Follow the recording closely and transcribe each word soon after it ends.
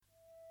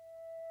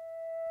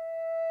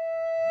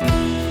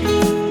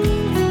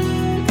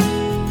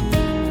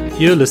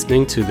You're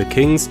listening to the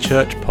King's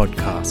Church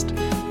podcast.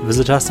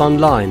 Visit us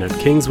online at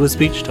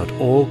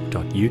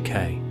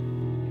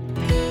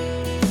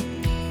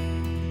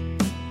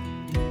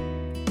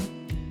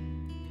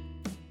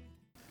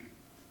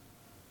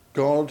kingswisbeach.org.uk.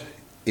 God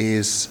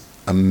is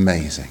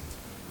amazing.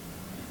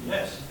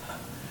 Yes.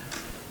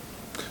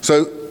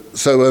 So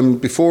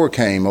before I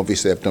came,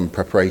 obviously I've done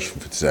preparation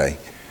for today,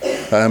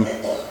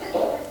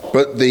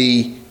 but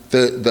the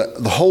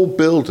whole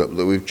build-up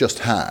that we've just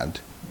had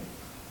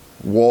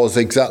was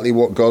exactly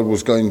what God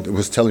was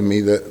telling me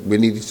that we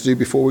needed to do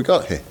before we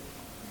got here.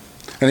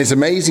 And it's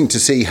amazing to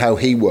see how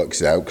He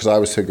works it out, because I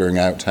was figuring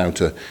out how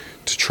to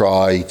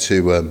try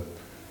to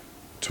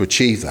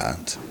achieve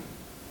that,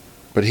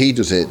 but He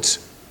does it.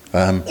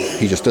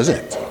 He just does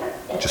it.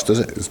 Just does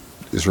it.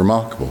 It's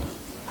remarkable.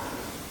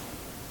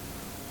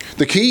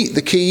 The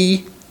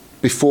key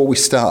before we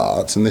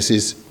start, and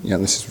this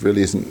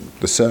really isn't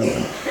the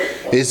sermon,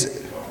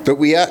 is that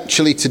we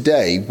actually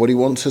today, what He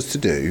wants us to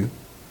do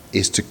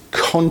is to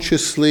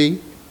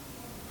consciously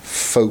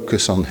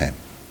focus on Him.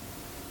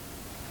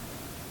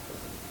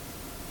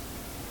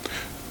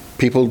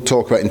 People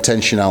talk about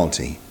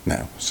intentionality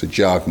now. It's a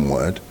jargon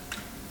word,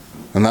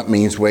 and that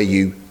means where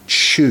you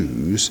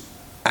choose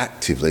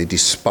actively,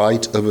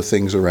 despite other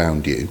things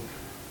around you,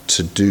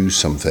 to do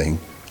something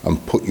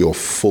and put your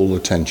full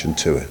attention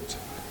to it.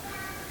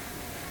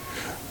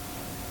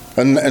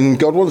 And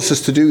God wants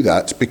us to do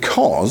that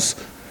because,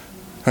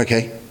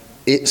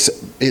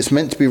 it's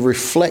meant to be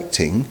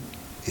reflecting,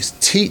 it's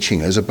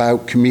teaching us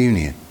about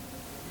communion.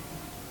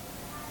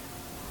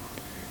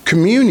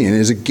 Communion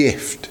is a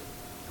gift.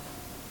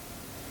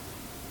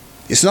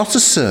 It's not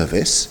a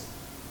service.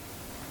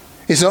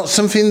 It's not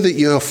something that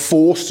you're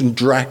forced and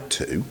dragged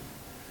to.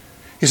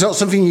 It's not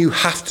something you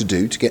have to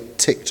do to get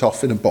ticked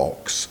off in a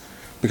box,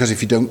 because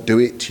if you don't do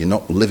it, you're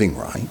not living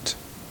right.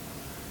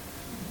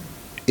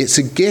 It's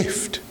a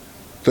gift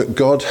that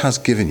God has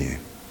given you.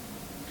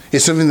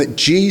 It's something that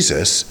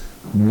Jesus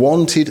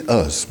wanted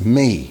us,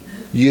 me,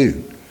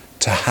 you,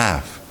 to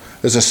have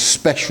as a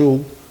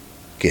special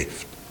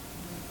gift.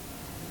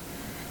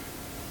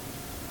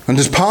 And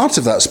as part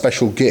of that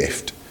special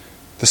gift,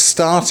 the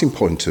starting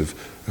point of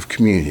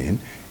communion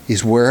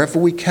is wherever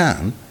we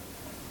can,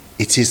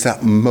 it is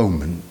that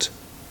moment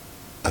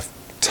of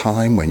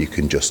time when you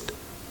can just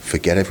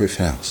forget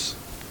everything else.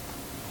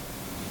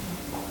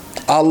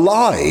 Our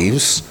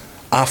lives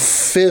are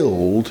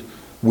filled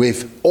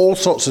with all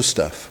sorts of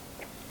stuff.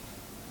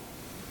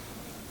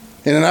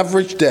 In an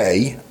average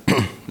day,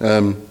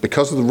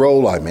 because of the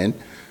role I'm in,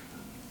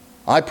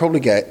 I probably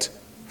get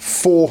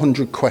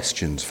 400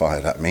 questions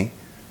fired at me,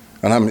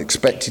 and I'm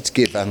expected to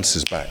give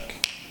answers back.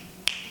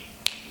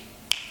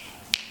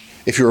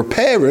 If you're a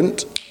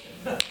parent,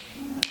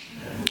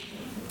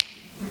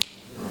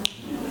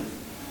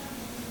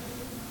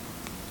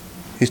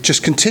 it's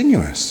just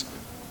continuous.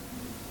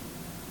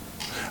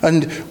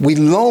 And we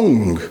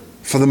long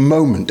for the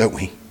moment, don't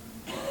we?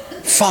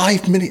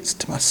 5 minutes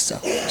to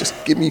myself. Just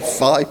give me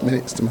 5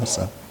 minutes to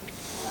myself.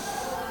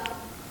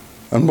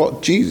 And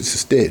what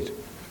Jesus did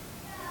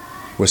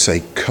was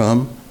say,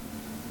 come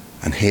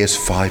and here's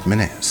 5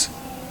 minutes.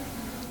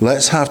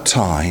 Let's have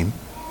time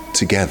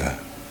together.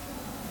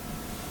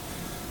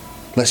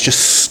 Let's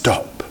just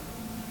stop.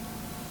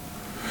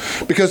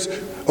 Because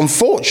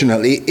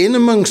unfortunately, in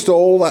amongst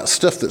all that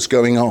stuff that's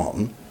going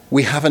on,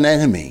 we have an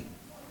enemy.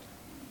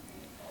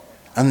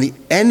 And the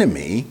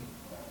enemy,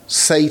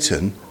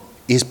 Satan,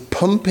 is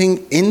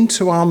pumping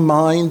into our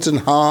minds and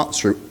hearts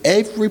through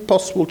every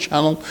possible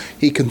channel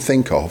he can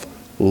think of,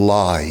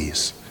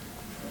 lies.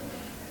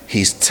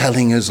 He's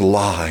telling us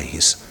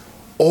lies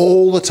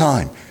all the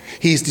time.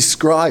 He's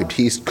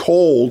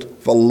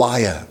called the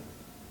liar.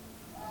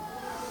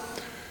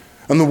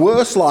 And the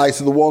worst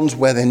lies are the ones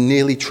where they're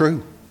nearly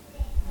true.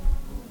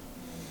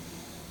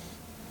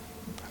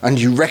 And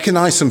you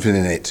recognize something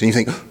in it, and you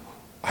think, oh,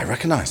 I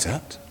recognize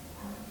that.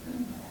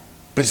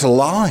 But it's a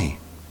lie.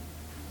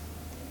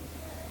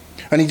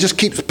 And he just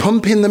keeps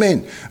pumping them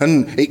in.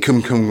 And it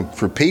can come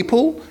from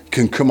people, it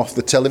can come off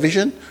the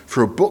television,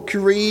 through a book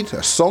you read,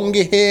 a song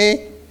you hear,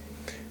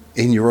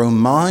 in your own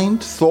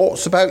mind,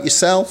 thoughts about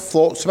yourself,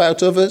 thoughts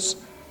about others.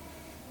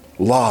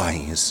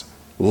 Lies,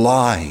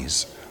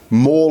 lies,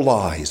 more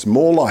lies,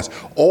 more lies.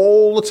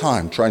 All the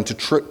time trying to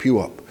trip you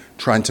up,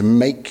 trying to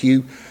make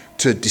you,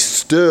 to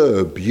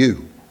disturb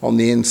you on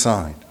the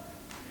inside.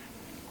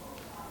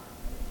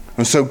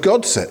 And so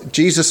God said,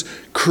 Jesus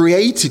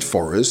created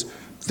for us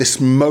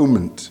this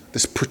moment,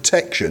 this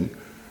protection,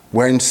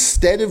 where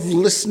instead of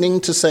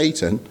listening to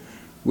Satan,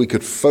 we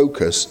could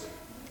focus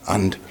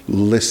and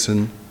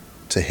listen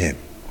to him.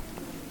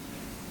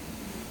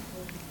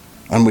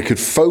 And we could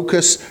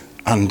focus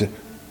and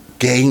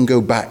again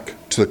go back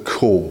to the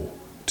core,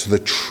 to the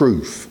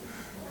truth,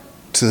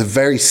 to the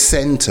very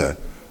center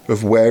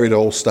of where it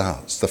all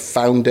starts, the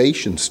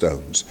foundation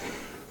stones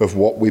of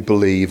what we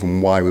believe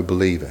and why we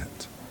believe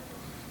it.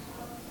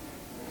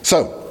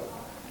 So,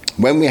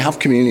 when we have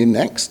communion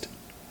next,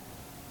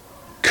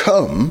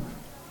 come,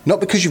 not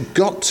because you've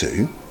got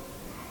to,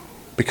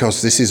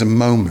 because this is a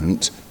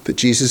moment that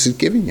Jesus is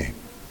giving you.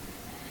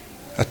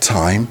 A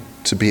time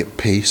to be at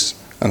peace,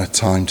 and a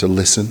time to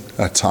listen,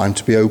 a time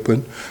to be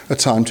open, a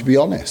time to be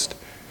honest.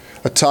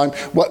 A time.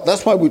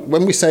 That's why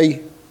when we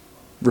say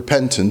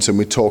repentance and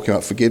we're talking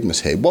about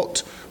forgiveness here,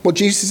 what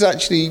Jesus is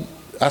actually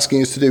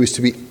asking us to do is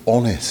to be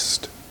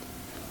honest.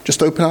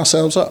 Just open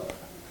ourselves up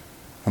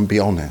and be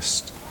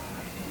honest.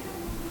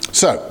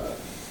 So,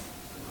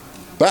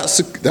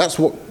 that's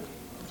what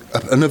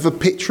another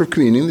picture of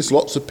communion. There's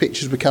lots of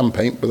pictures we can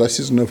paint, but this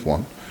is another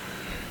one.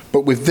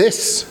 But with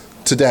this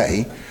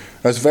today,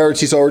 as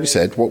Verity's already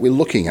said, what we're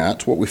looking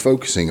at, what we're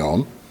focusing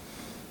on,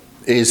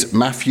 is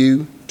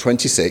Matthew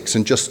 26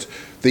 and just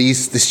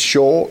these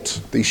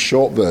short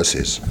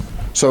verses.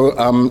 So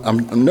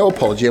I'm no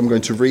apology, I'm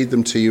going to read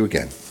them to you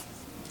again.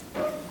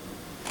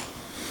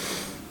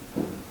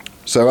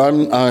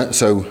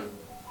 So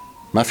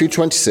Matthew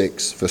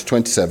 26, verse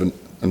 27,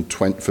 and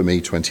for me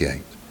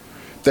 28.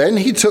 Then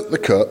he took the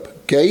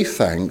cup, gave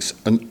thanks,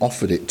 and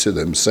offered it to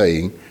them,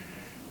 saying,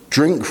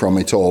 "Drink from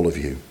it, all of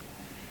you.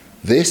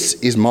 This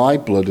is my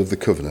blood of the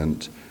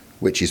covenant,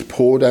 which is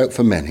poured out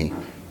for many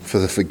for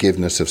the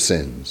forgiveness of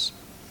sins."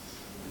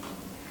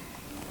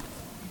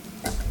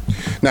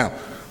 Now,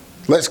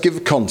 let's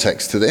give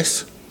context to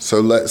this. So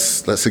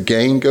let's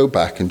again go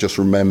back and just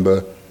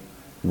remember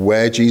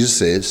where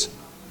Jesus is,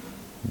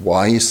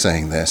 why he's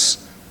saying this,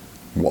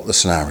 what the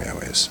scenario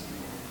is.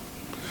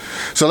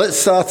 So let's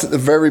start at the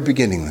very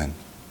beginning then.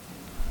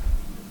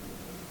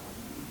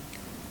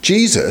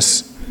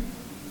 Jesus,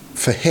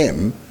 for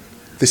him,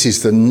 this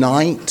is the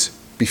night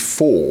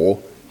before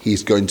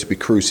he's going to be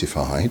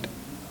crucified,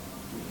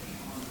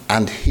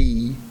 and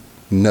he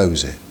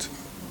knows it.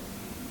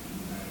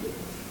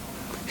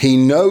 He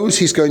knows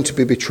he's going to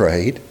be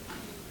betrayed.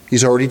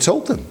 He's already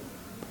told them.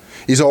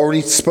 He's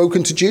already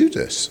spoken to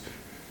Judas.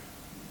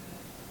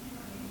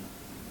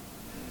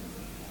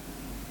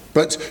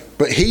 But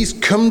he's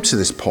come to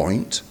this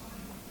point,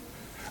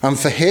 and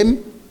for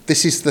him,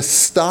 this is the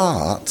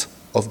start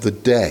of the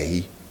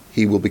day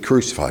he will be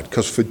crucified.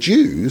 Because for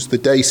Jews, the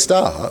day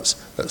starts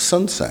at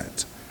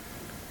sunset.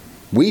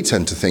 We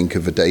tend to think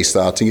of a day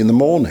starting in the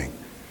morning.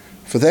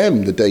 For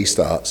them, the day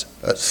starts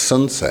at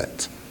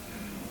sunset.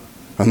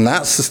 And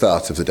that's the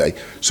start of the day.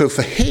 So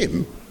for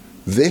him,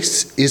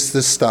 this is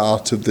the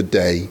start of the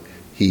day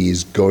he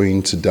is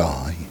going to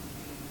die.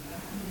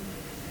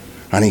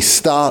 And he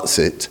starts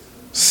it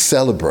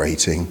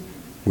celebrating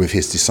with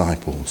his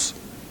disciples.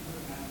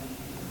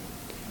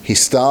 He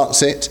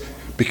starts it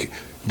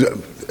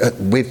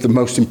with the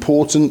most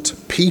important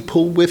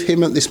people with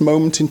him at this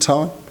moment in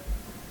time.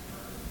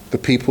 The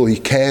people he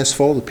cares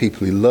for, the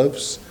people he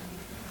loves,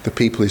 the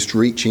people he's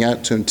reaching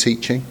out to and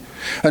teaching.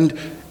 And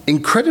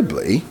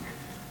incredibly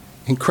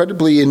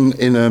in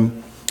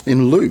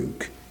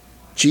Luke,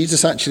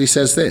 Jesus actually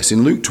says this.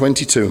 In Luke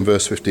 22 and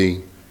verse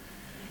 15,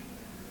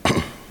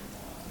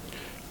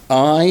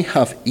 "I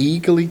have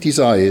eagerly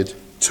desired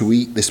to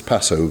eat this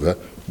Passover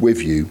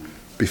with you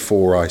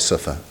before I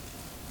suffer."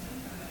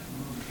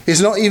 It's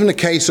not even a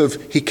case of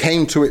he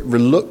came to it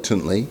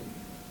reluctantly.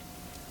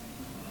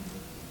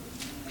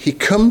 He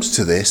comes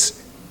to this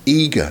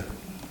eager.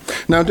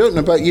 Now, I don't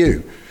know about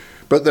you,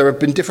 but there have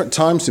been different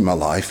times in my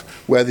life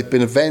where there have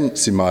been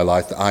events in my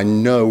life that I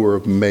know are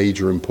of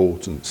major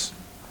importance.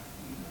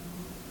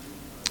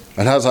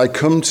 And as I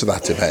come to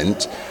that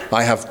event,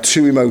 I have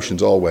two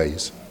emotions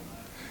always.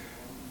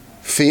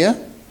 Fear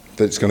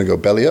that it's going to go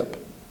belly up,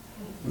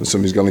 that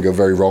something's going to go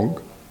very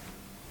wrong.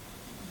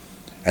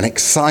 And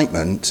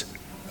excitement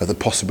at the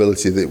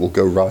possibility that it will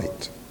go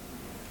right.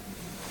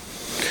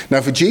 Now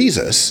for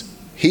Jesus,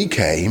 he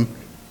came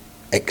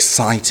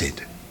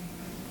excited.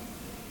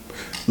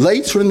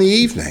 Later in the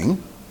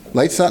evening,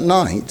 later that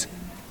night,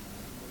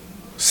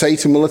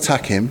 Satan will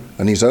attack him,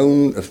 and his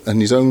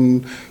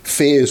own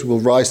fears will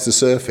rise to the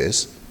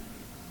surface,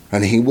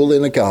 and he will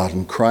in a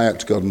garden cry out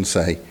to God and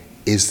say,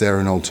 "Is there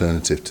an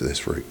alternative to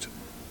this route?"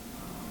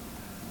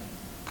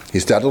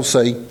 His dad will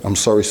say, "I'm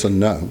sorry, son,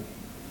 no."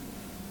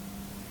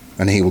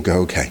 And he will go,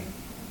 "Okay,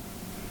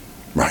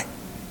 right,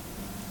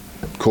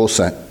 course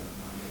set,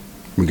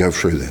 we go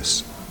through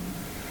this."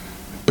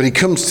 But he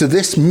comes to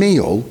this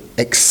meal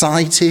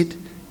excited,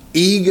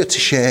 eager to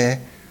share,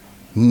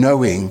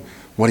 knowing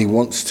what he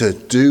wants to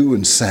do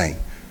and say,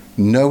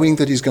 knowing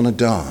that he's going to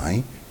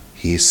die,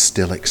 he is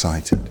still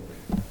excited.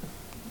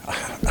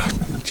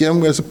 You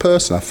know, as a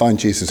person, I find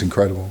Jesus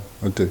incredible.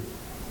 I do.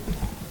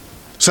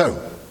 So,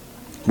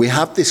 we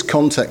have this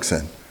context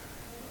then.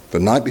 The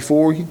night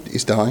before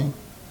he's dying,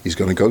 he's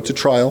going to go to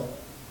trial.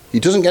 He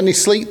doesn't get any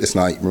sleep this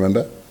night,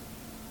 remember?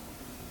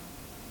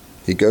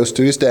 He goes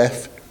to his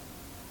death,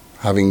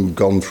 having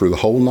gone through the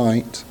whole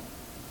night.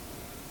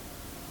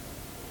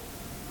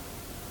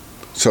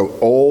 So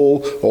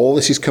all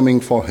this is coming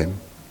for him.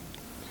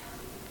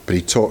 But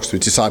he talks to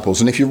his disciples.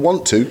 And if you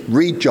want to,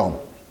 read John.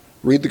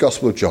 Read the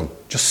Gospel of John.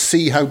 Just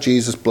see how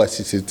Jesus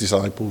blesses his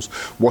disciples,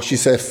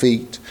 washes their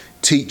feet,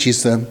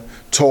 teaches them,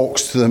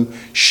 talks to them,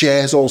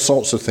 shares all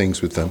sorts of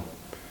things with them.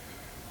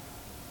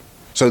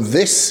 So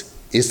this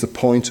is the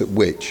point at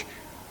which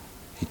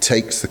he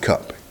takes the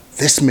cup.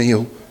 This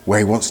meal where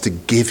he wants to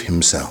give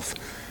himself.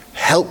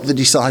 Help the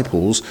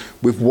disciples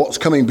with what's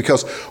coming,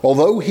 because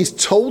although he's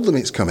told them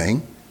it's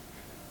coming,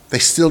 they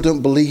still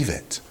don't believe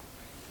it.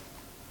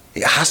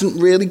 It hasn't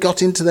really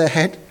got into their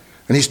head,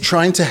 and he's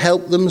trying to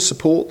help them and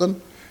support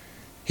them.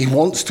 He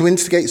wants to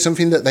instigate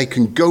something that they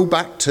can go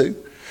back to.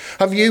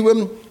 Have you,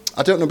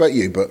 I don't know about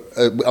you, but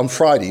on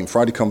Friday, in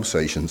Friday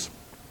Conversations,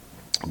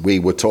 we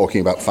were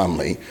talking about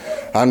family,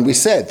 and we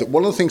said that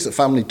one of the things that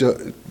family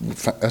do,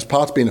 as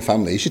part of being a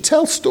family, is you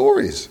tell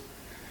stories.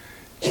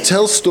 You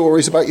tell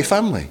stories about your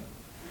family.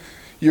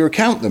 You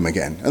recount them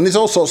again. And there's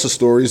all sorts of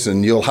stories,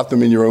 and you'll have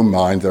them in your own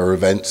mind. There are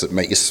events that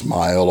make you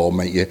smile or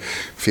make you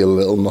feel a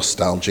little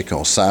nostalgic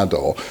or sad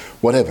or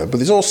whatever. But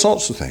there's all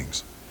sorts of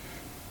things.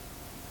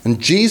 And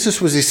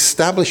Jesus was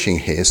establishing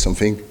here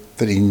something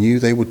that he knew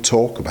they would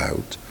talk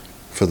about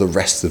for the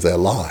rest of their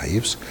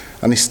lives,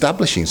 and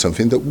establishing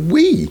something that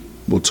we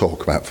will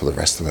talk about for the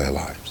rest of their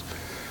lives.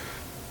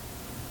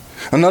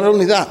 And not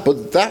only that,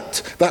 but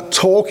that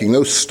talking,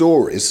 those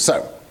stories.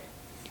 So,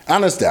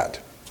 Anna's dad,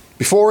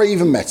 before I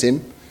even met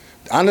him,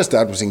 Anna's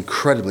dad was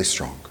incredibly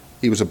strong.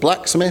 He was a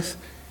blacksmith.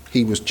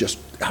 He was just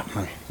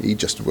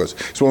was.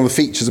 It's one of the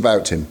features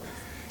about him.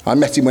 I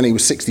met him when he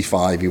was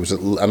 65,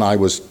 and I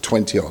was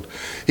 20 odd.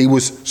 He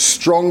was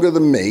stronger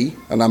than me,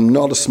 and I'm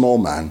not a small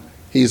man.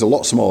 He's a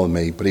lot smaller than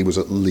me, but he was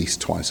at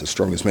least twice as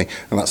strong as me,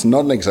 and that's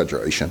not an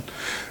exaggeration.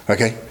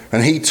 Okay?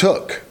 And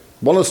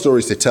one of the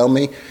stories they tell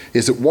me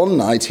is that one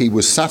night he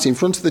was sat in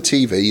front of the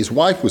TV, his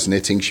wife was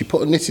knitting, she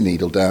put a knitting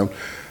needle down,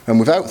 and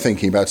without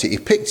thinking about it, he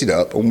picked it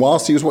up, and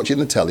whilst he was watching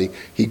the telly,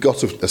 he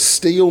got a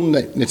steel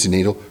knitting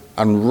needle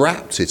and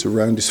wrapped it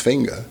around his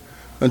finger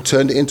and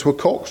turned it into a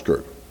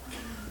corkscrew.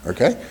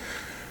 Okay?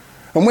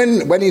 And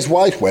when his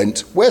wife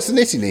went, "Where's the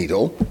knitting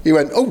needle?" he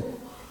went, "Oh."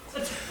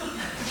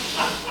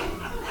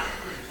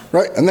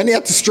 Right? And then he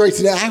had to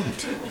straighten it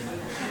out.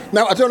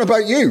 Now, I don't know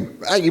about you.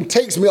 It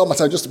takes me all my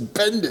time just to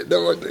bend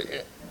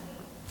it.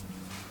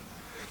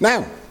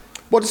 Now,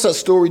 what does that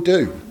story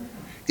do?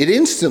 It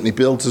instantly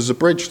builds as a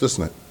bridge,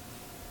 doesn't it?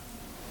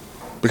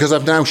 Because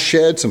I've now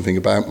shared something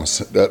about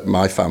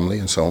my family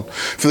and so on.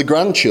 For the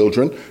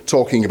grandchildren,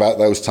 talking about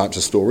those types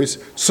of stories,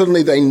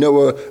 suddenly they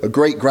know a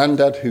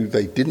great-granddad who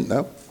they didn't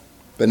know.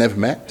 They never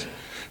met.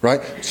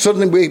 Right?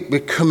 Suddenly we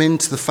come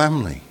into the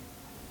family.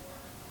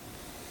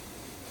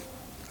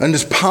 And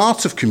as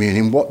part of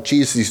communion, what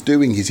Jesus is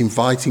doing, he's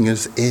inviting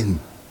us in.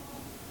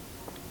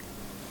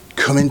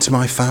 Come into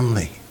my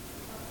family.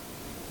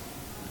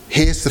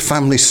 Here's the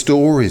family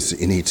stories that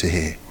you need to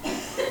hear.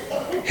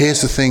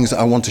 Here's the things that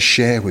I want to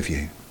share with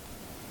you.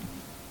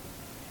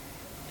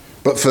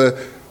 But for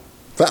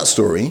that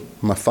story,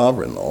 my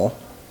father-in-law,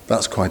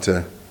 that's quite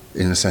in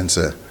a sense,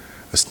 a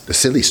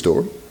silly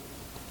story.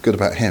 Good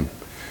about him.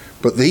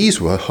 But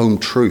these were home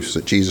truths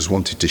that Jesus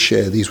wanted to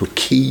share. These were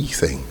key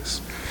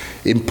things.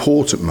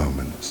 Important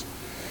moments.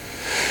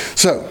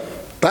 So,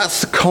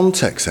 that's the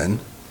context then.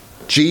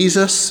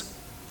 Jesus,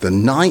 the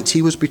night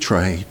he was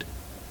betrayed,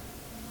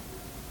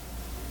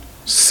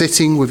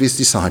 sitting with his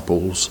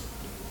disciples,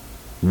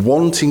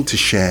 wanting to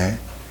share,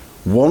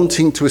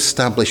 wanting to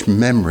establish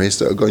memories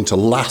that are going to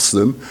last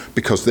them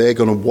because they're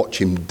going to watch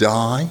him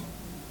die.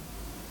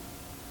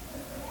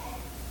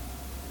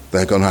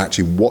 They're going to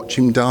actually watch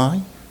him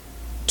die,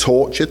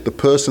 tortured, the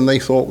person they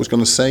thought was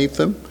going to save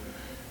them.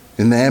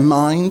 In their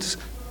minds,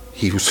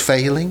 he was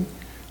failing,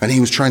 and he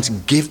was trying to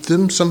give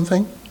them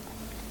something.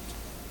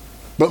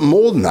 But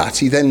more than that,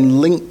 he then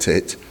linked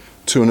it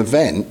to an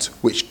event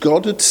which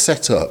God had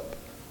set up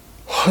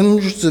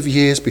hundreds of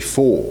years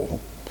before.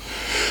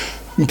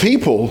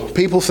 People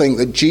think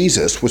that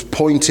Jesus was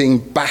pointing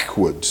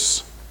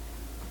backwards.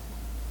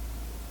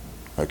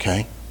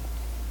 Okay?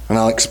 And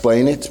I'll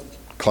explain it.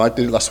 Clyde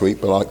did it last week,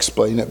 but I'll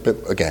explain it a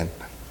bit again.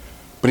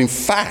 But in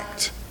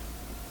fact,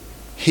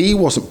 he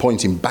wasn't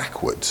pointing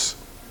backwards.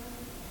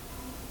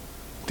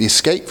 The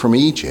escape from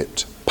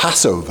Egypt,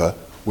 Passover,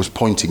 was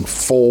pointing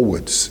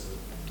forwards.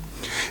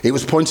 It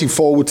was pointing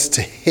forwards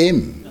to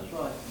him. That's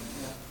right.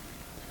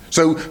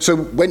 Yeah.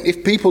 So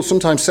if people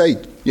sometimes say,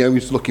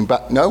 he's looking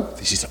back, no,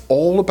 this is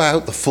all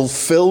about the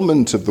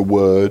fulfillment of the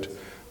word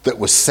that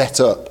was set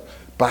up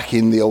back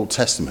in the Old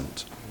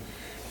Testament.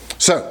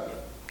 So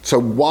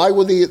why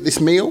were they at this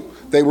meal?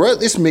 They were at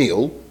this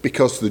meal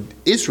because the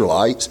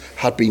Israelites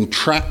had been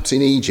trapped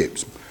in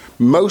Egypt.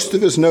 Most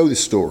of us know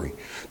this story.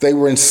 They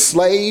were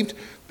enslaved.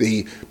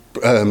 The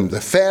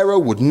Pharaoh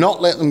would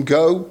not let them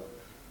go.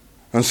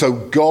 And so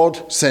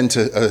God sent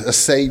a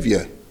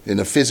savior in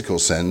a physical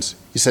sense.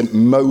 He sent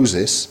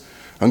Moses.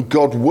 And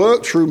God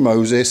worked through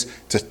Moses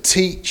to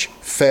teach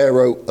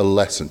Pharaoh a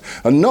lesson.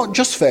 And not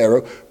just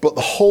Pharaoh, but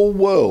the whole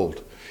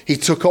world. He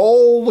took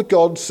all the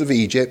gods of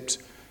Egypt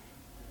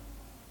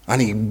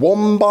and he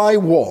one by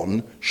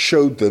one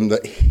showed them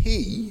that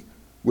he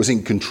was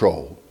in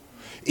control.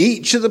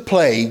 Each of the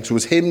plagues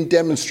was him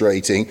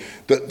demonstrating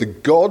that the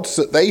gods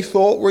that they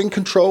thought were in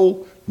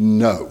control,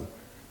 no,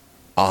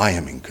 I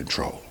am in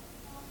control.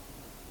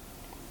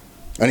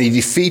 And he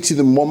defeated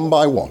them one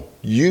by one,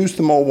 used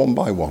them all one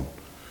by one,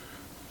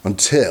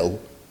 until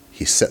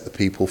he set the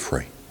people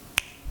free.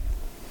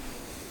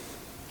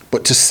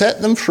 But to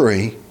set them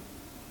free,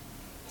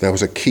 there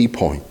was a key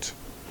point.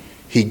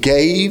 He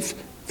gave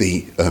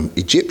the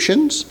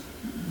Egyptians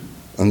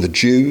and the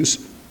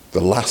Jews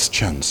the last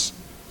chance.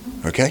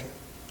 Okay?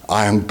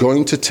 I am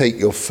going to take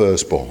your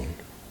firstborn.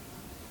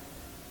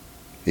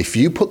 If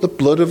you put the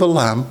blood of a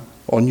lamb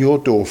on your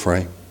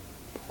doorframe,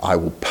 I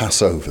will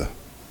pass over.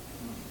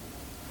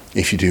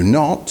 If you do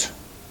not,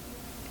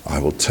 I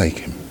will take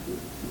him.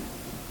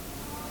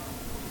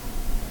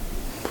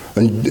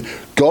 And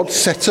God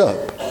set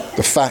up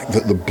the fact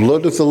that the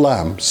blood of the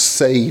lamb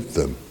saved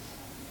them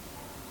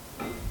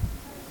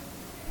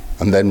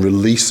and then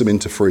released them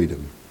into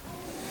freedom.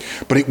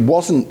 But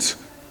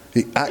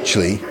it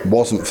actually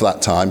wasn't for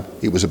that time.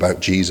 It was about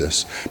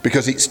Jesus.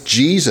 Because it's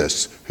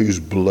Jesus whose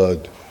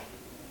blood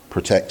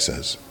protects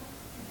us.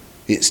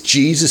 It's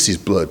Jesus'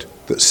 blood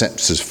that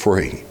sets us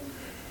free.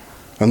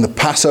 And the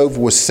Passover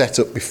was set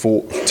up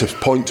before to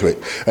point to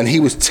it. And he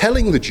was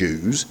telling the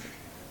Jews,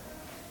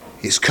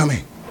 it's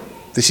coming.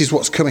 This is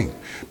what's coming.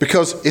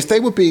 Because if they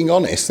were being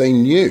honest, they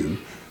knew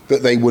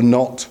that they were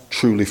not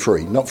truly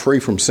free. Not free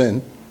from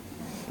sin.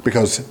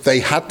 Because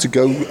they had to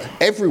go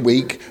every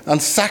week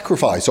and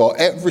sacrifice, or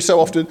every so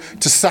often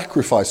to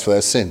sacrifice for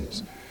their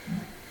sins.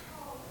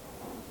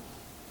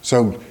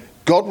 So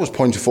God was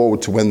pointing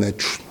forward to when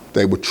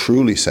they were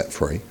truly set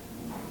free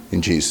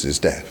in Jesus'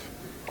 death.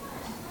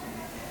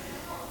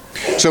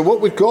 So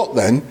what we've got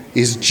then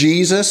is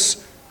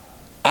Jesus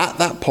at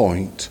that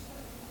point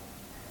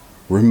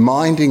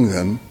reminding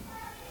them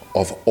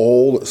of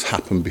all that's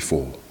happened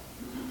before.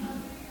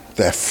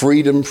 Their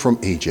freedom from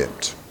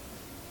Egypt.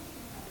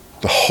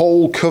 The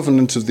whole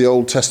covenant of the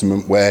Old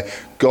Testament where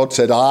God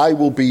said, I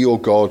will be your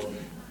God,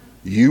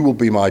 you will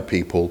be my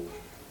people.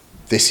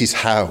 This is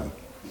how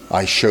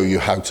I show you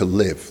how to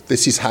live.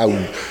 This is how,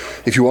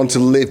 if you want to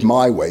live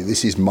my way,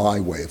 this is my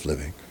way of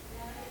living.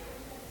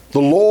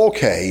 The law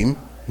came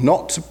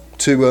not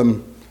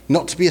to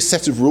be a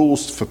set of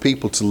rules for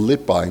people to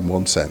live by in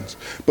one sense,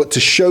 but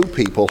to show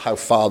people how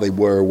far they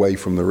were away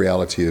from the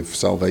reality of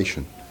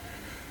salvation.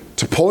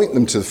 To point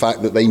them to the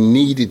fact that they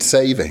needed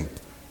saving.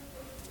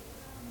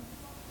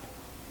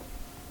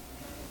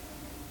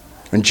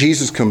 And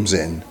Jesus comes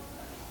in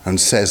and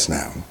says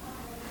now,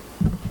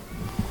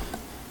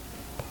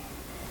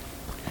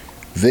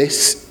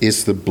 this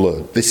is the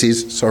blood. This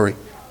is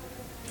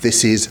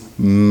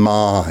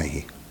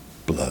my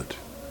blood.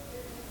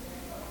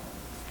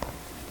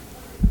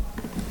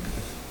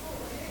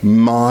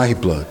 My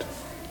blood.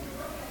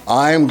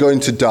 I am going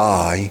to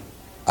die,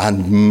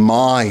 and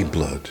my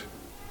blood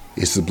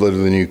is the blood of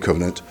the new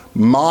covenant.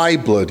 My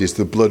blood is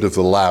the blood of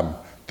the Lamb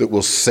that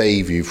will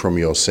save you from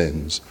your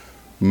sins.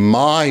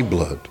 My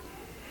blood.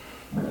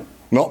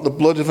 Not the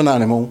blood of an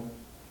animal,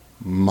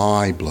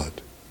 my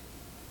blood.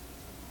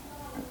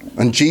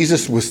 And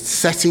Jesus was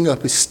setting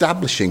up,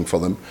 establishing for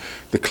them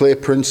the clear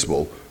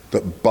principle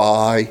that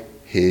by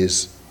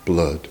his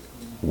blood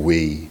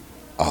we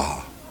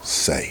are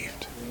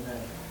saved.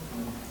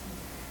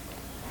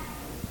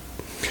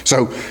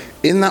 So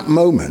in that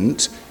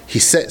moment, he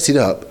sets it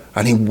up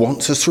and he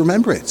wants us to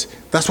remember it.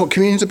 That's what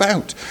communion's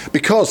about.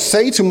 Because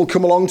Satan will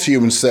come along to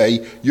you and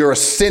say, you're a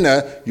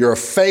sinner, you're a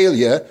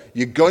failure,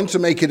 you're going to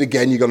make it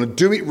again, you're going to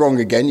do it wrong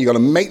again, you're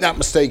going to make that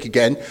mistake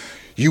again.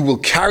 You will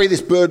carry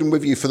this burden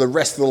with you for the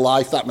rest of the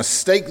life. That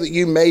mistake that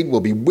you made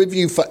will be with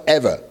you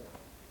forever.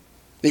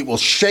 It will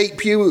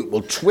shape you, it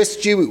will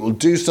twist you, it will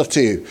do stuff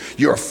to you.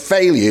 You're a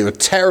failure, you're a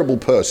terrible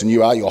person,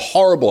 you're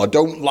horrible,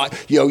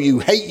 you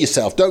hate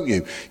yourself, don't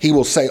you? He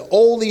will say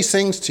all these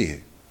things to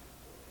you.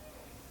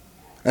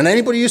 And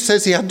anybody who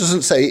says he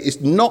doesn't say it is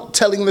not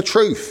telling the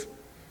truth.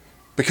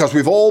 Because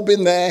we've all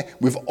been there,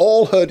 we've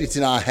all heard it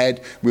in our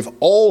head, we've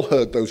all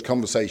heard those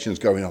conversations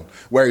going on,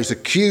 where he's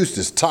accused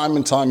us time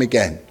and time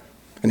again.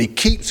 And he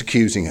keeps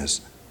accusing us.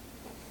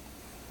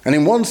 And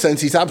in one sense,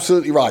 he's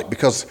absolutely right,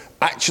 because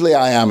actually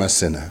I am a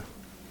sinner.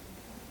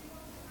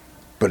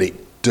 But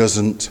it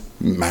doesn't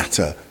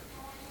matter.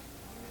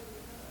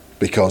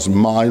 Because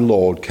my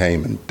Lord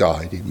came and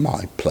died in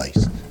my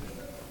place.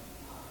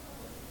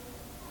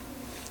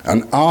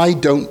 And I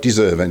don't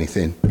deserve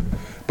anything,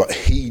 but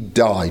he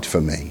died for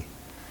me.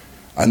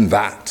 And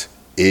that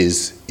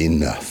is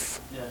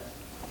enough. Yeah.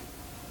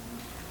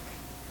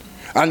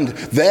 And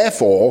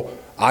therefore,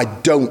 I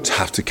don't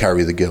have to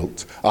carry the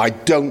guilt. I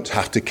don't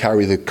have to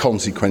carry the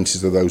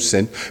consequences of those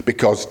sins,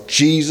 because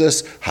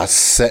Jesus has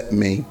set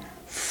me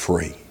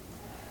free.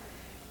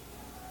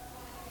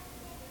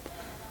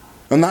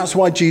 And that's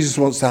why Jesus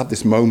wants to have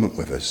this moment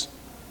with us.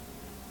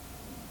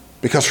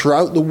 Because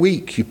throughout the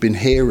week, you've been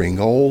hearing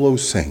all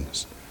those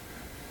things.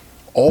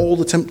 All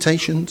the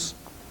temptations.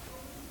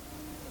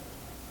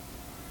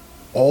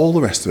 All the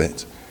rest of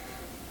it.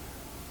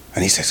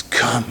 And he says,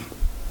 come.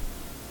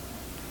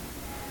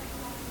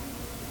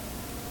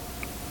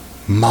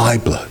 My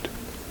blood.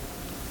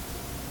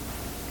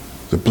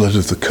 The blood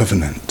of the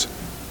covenant.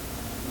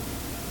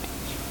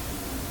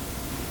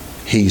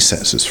 He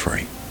sets us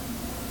free.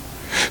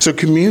 So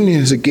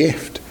communion is a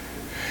gift.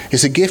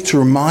 It's a gift to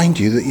remind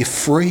you that you're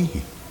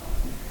free.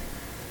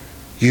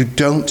 You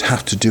don't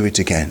have to do it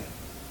again.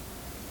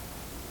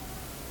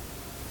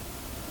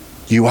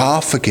 You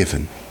are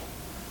forgiven.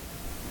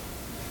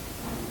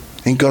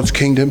 In God's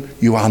kingdom,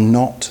 you are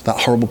not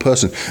that horrible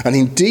person. And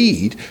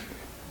indeed,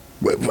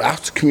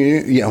 after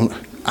community,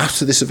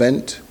 after this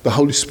event, the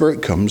Holy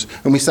Spirit comes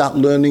and we start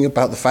learning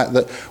about the fact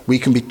that we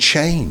can be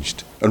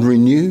changed and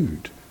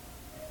renewed.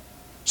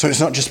 So it's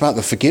not just about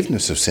the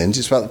forgiveness of sins,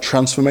 it's about the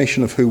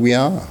transformation of who we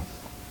are.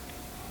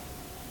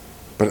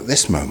 But at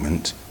this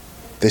moment,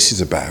 this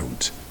is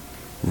about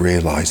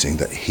realizing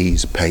that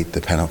he's paid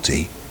the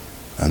penalty,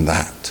 and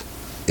that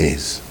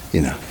is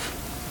enough.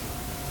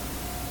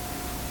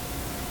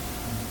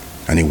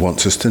 And he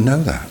wants us to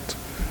know that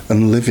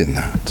and live in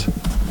that.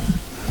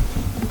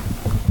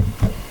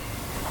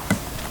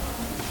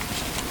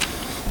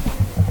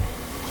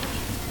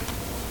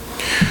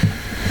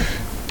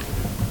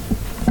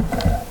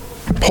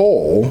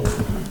 Paul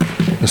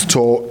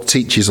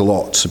teaches a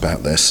lot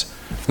about this.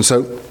 And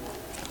so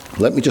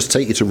let me just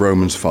take you to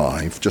Romans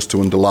 5, just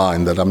to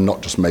underline that I'm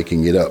not just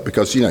making it up,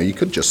 because, you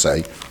could just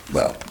say,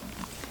 well,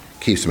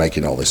 keeps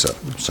making all this up.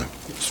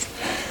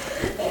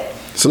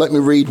 So let me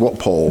read what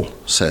Paul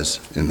says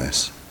in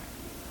this.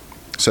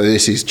 So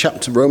this is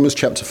Romans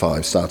chapter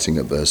 5, starting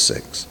at verse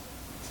 6.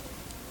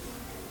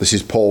 This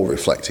is Paul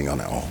reflecting on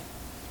it all.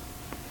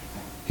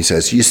 He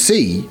says, "You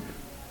see,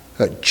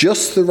 at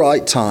just the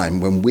right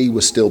time, when we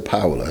were still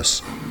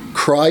powerless,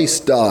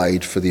 Christ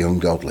died for the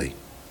ungodly."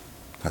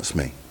 That's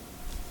me.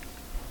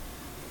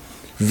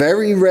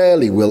 "Very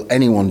rarely will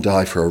anyone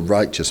die for a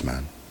righteous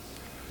man.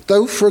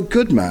 Though for a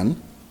good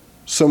man,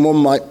 someone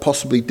might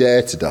possibly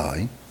dare to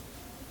die.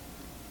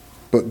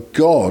 But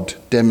God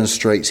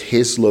demonstrates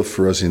his love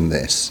for us in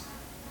this,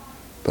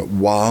 that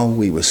while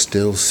we were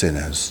still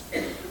sinners,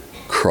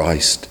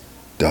 Christ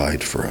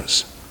died for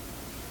us.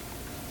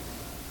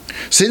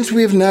 Since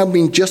we have now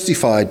been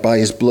justified by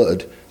his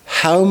blood,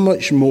 how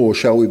much more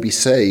shall we be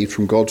saved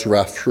from God's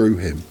wrath through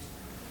him?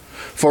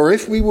 For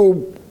if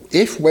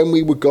when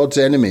we were God's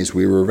enemies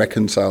we were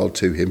reconciled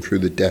to him through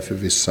the death of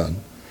his Son,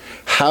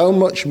 how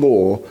much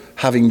more,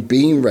 having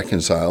been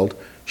reconciled,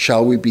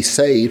 shall we be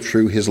saved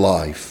through his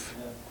life?"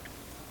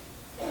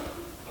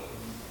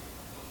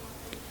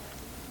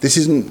 This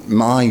isn't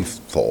my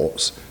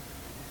thoughts.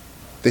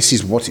 This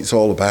is what it's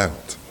all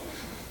about.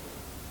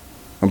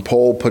 And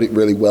Paul put it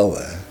really well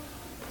there.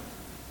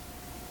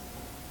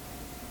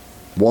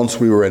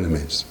 Once we were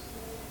enemies,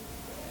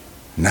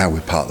 now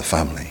we're part of the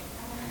family.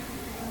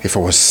 If I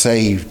was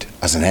saved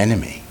as an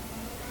enemy,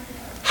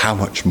 how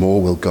much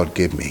more will God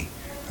give me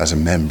as a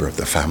member of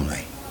the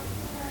family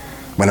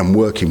when I'm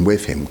working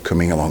with him,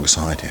 coming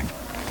alongside him?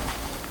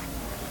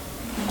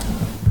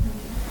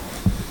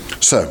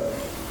 So,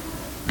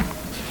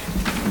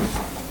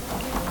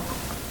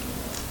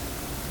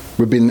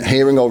 we've been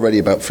hearing already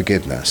about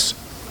forgiveness.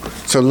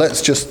 So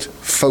let's just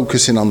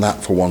focus in on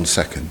that for 1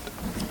 second.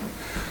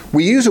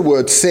 We use the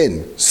word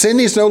sin. Sin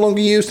is no longer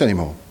used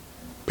anymore.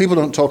 People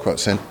don't talk about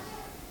sin.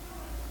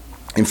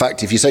 In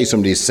fact, if you say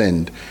somebody has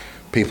sinned,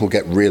 people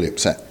get really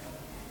upset.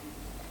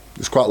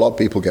 There's quite a lot of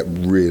people get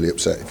really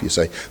upset if you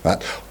say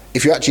that.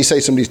 If you actually say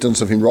somebody's done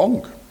something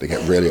wrong, they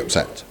get really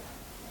upset.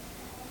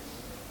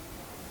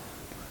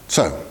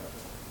 So,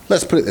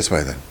 let's put it this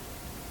way then.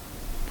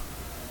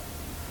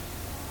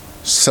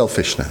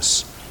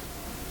 Selfishness,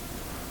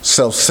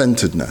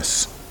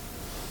 self-centeredness,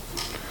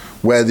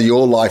 where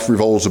your life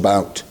revolves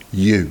about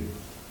you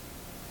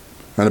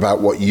and about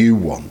what you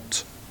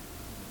want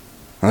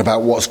and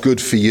about what's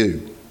good for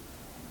you.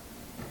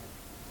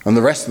 And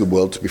the rest of the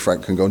world, to be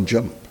frank, can go and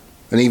jump.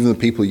 And even the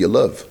people you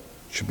love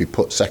should be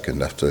put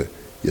second after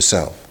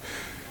yourself.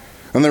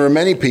 And there are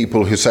many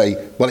people who say,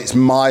 well, it's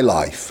my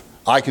life.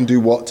 I can do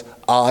what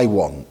I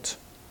want.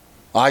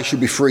 I should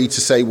be free to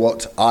say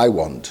what I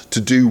want,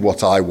 to do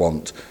what I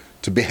want,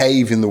 to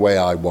behave in the way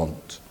I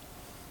want.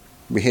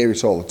 We hear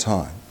it all the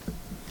time.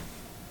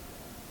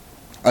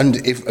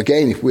 And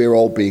if we're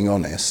all being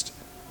honest,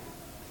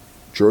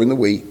 during the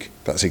week,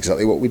 that's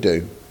exactly what we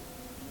do.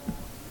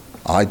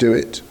 I do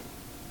it.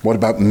 What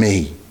about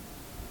me?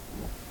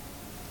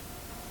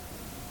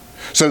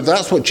 So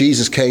that's what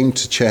Jesus came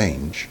to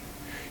change.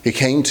 He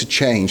came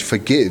to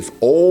forgive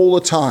all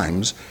the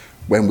times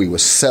when we were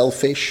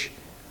selfish,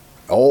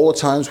 all the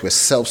times we're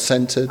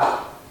self-centered,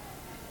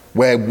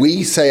 where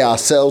we say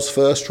ourselves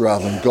first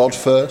rather than God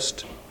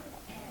first,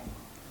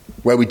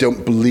 where we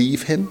don't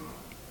believe him,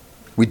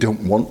 we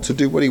don't want to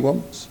do what he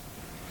wants.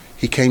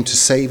 He came to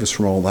save us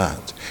from all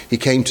that. He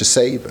came to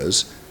save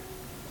us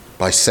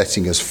by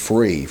setting us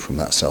free from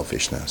that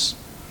selfishness,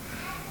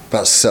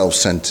 that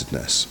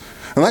self-centeredness.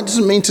 And that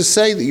doesn't mean to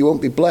say that you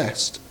won't be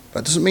blessed.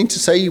 That doesn't mean to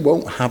say you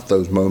won't have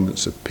those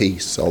moments of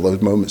peace or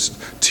those moments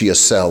to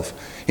yourself.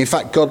 In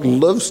fact, God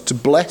loves to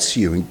bless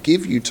you and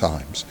give you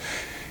times.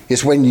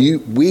 It's when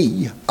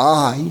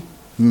I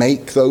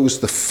make those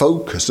the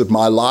focus of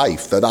my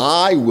life, that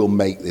I will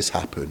make this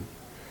happen,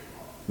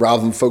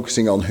 rather than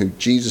focusing on who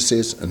Jesus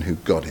is and who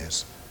God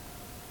is.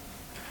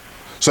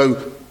 So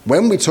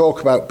when we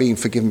talk about being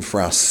forgiven for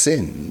our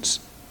sins,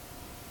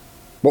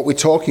 what we're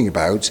talking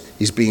about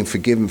is being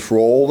forgiven for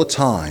all the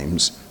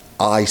times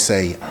I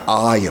say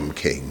I am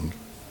king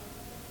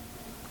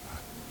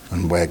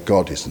and where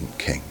God isn't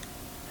king.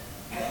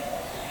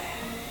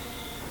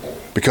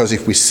 Because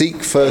if we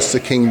seek first the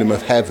kingdom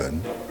of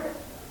heaven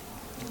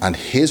and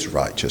his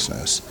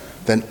righteousness,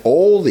 then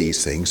all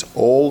these things,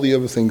 all the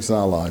other things in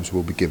our lives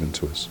will be given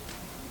to us.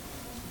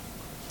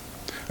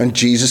 And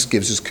Jesus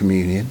gives us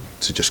communion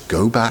to just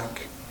go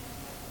back,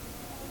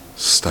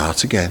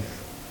 start again,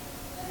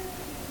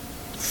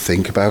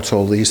 think about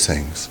all these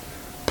things,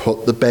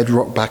 put the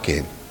bedrock back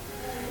in,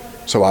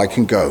 so I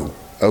can go,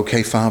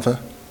 okay, Father,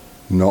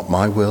 not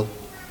my will,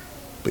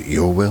 but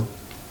your will,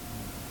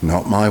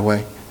 not my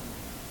way,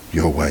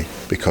 your way,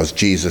 because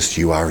Jesus,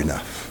 you are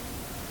enough.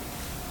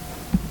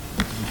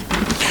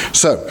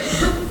 So,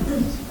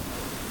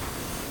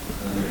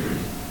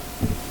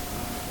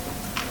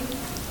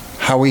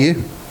 how are you?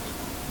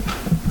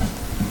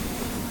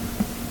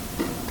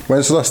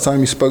 When's the last time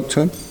you spoke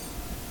to him?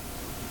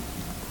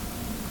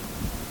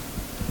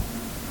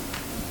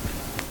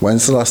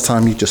 When's the last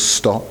time you just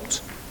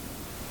stopped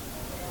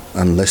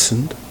and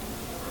listened?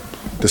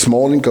 This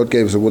morning, God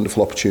gave us a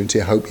wonderful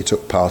opportunity. I hope you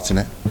took part in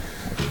it.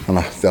 And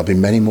there'll be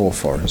many more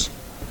for us.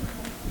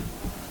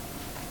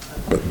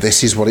 But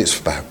this is what it's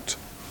about.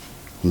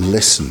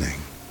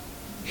 Listening,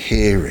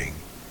 hearing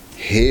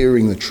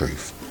the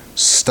truth,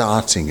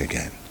 starting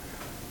again,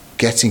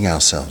 getting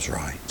ourselves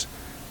right,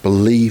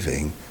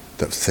 believing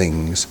that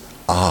things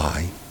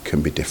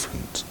can be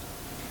different.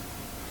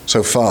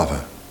 So,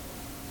 Father,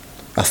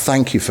 I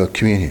thank you for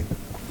communion.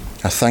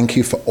 I thank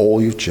you for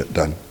all you've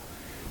done.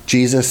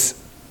 Jesus,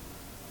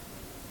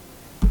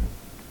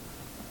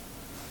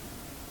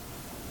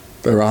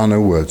 there are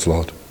no words,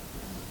 Lord.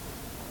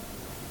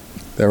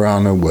 There are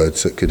no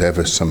words that could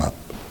ever sum up.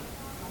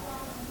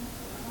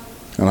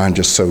 And I'm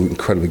just so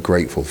incredibly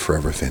grateful for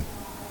everything.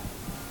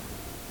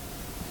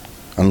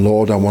 And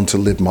Lord, I want to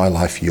live my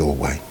life your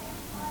way.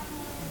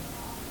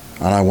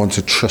 And I want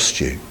to trust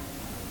you.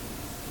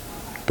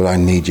 But I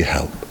need your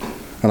help.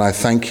 And I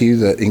thank you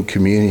that in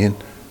communion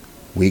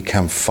we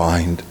can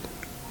find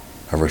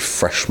a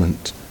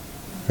refreshment,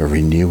 a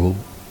renewal.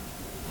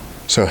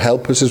 So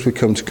help us as we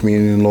come to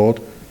communion,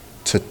 Lord,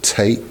 to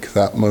take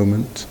that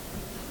moment,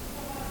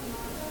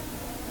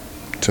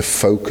 to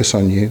focus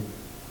on you,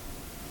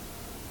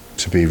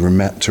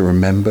 to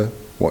remember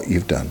what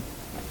you've done.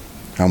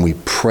 And we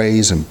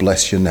praise and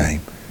bless your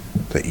name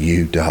that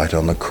you died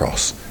on the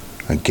cross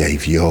and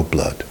gave your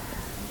blood.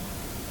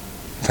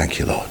 Thank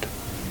you, Lord.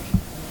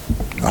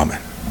 Amen.